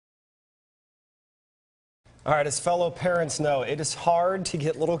All right, as fellow parents know, it is hard to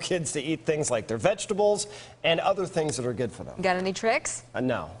get little kids to eat things like their vegetables and other things that are good for them. Got any tricks?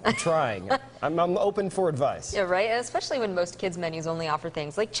 No, I'm trying. I'm open for advice. Yeah, right? Especially when most kids' menus only offer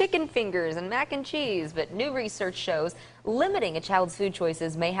things like chicken fingers and mac and cheese. But new research shows limiting a child's food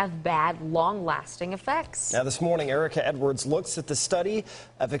choices may have bad, long-lasting effects. Now, this morning, Erica Edwards looks at the study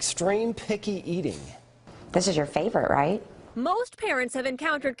of extreme picky eating. This is your favorite, right? Most parents have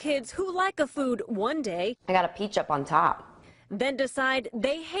encountered kids who like a food one day, I got a peach up on top. then decide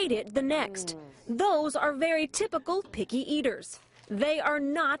they hate it the next. Those are very typical picky eaters. They are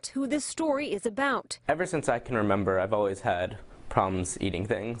not who this story is about. Ever since I can remember, I've always had problems eating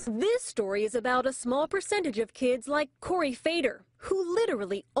things. This story is about a small percentage of kids like Corey Fader, who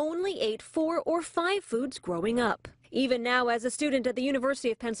literally only ate 4 or 5 foods growing up. Even now, as a student at the University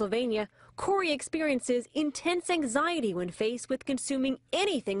of Pennsylvania, Corey experiences intense anxiety when faced with consuming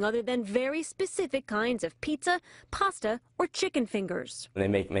anything other than very specific kinds of pizza, pasta, or chicken fingers. They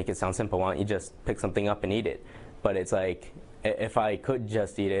make it sound simple. Why don't you just pick something up and eat it? But it's like, if I could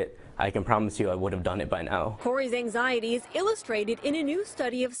just eat it, I can promise you I would have done it by now. Corey's anxiety is illustrated in a new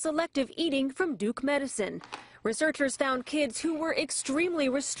study of selective eating from Duke Medicine. Researchers found kids who were extremely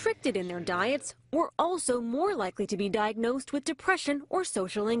restricted in their diets were also more likely to be diagnosed with depression or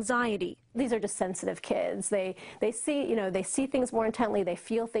social anxiety. These are just sensitive kids. They see, they see things more intently, they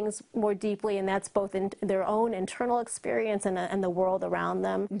feel things more deeply, and that's both in their own internal experience and the world around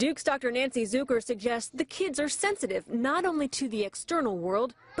them. Duke's Dr. Nancy Zucker suggests the kids are sensitive not only to the external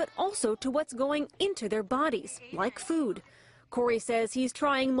world, but also to what's going into their bodies, like food. Corey says he's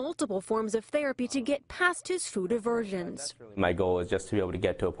trying multiple forms of therapy to get past his food aversions. My goal is just to be able to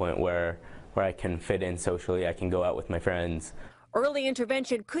get to a point where I can fit in socially, I can go out with my friends. Early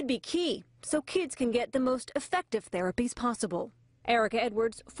intervention could be key, so kids can get the most effective therapies possible. Erica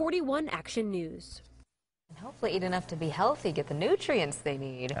Edwards, 41 Action News. And hopefully eat enough to be healthy, get the nutrients they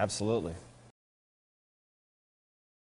need. Absolutely.